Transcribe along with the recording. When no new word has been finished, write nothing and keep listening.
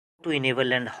To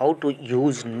enable and how to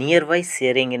use nearby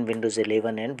sharing in Windows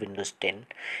 11 and Windows 10.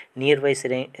 Nearby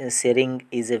sharing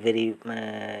is a very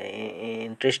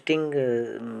interesting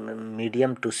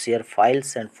medium to share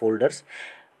files and folders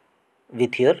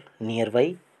with your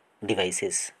nearby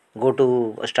devices. Go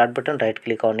to start button, right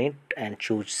click on it and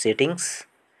choose settings.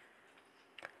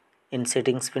 In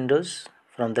settings windows,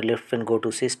 from the left pane go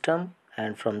to system,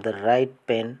 and from the right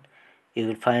pane you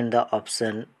will find the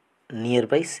option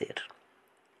nearby share.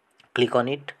 Click on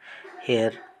it.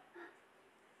 Here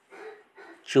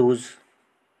choose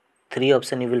three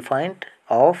options you will find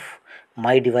of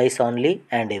my device only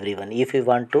and everyone. If you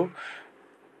want to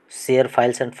share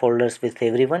files and folders with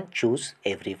everyone, choose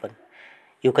everyone.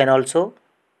 You can also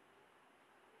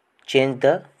change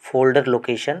the folder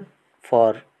location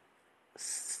for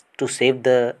to save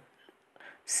the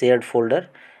shared folder.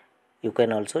 You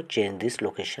can also change this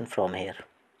location from here.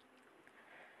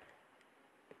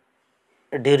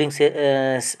 During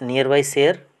nearby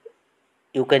share,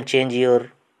 you can change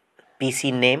your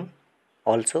PC name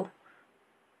also.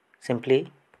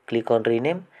 Simply click on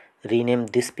rename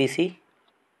this PC,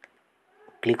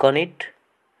 click on it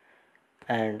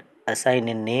and assign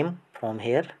a name. From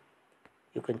here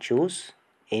you can choose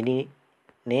any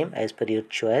name as per your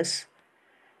choice.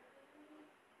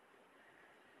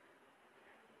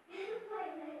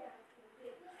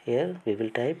 Here we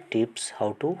will type tips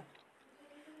how to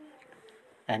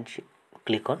and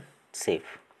click on save.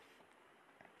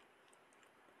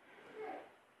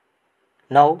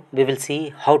 Now we will see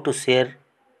how to share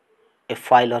a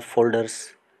file or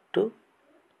folders to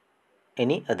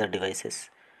any other devices.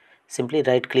 Simply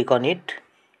right click on it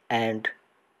and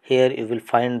here you will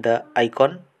find the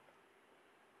icon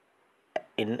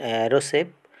in arrow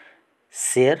shape,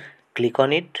 share. Click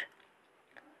on it.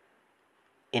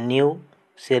 A new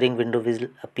sharing window will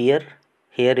appear.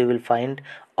 Here you will find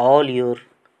all your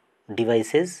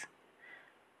devices,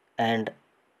 and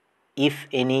if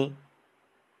any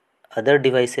other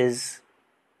devices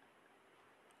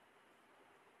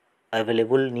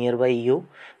available nearby you,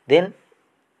 then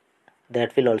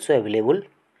that will also available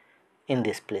in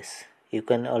this place. You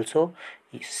can also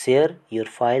share your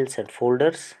files and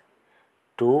folders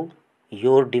to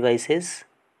your devices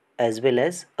as well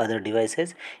as other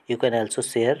devices. You can also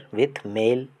share with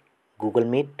mail, Google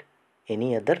Meet,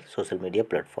 any other social media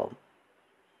platform.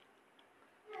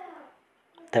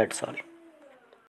 That's all.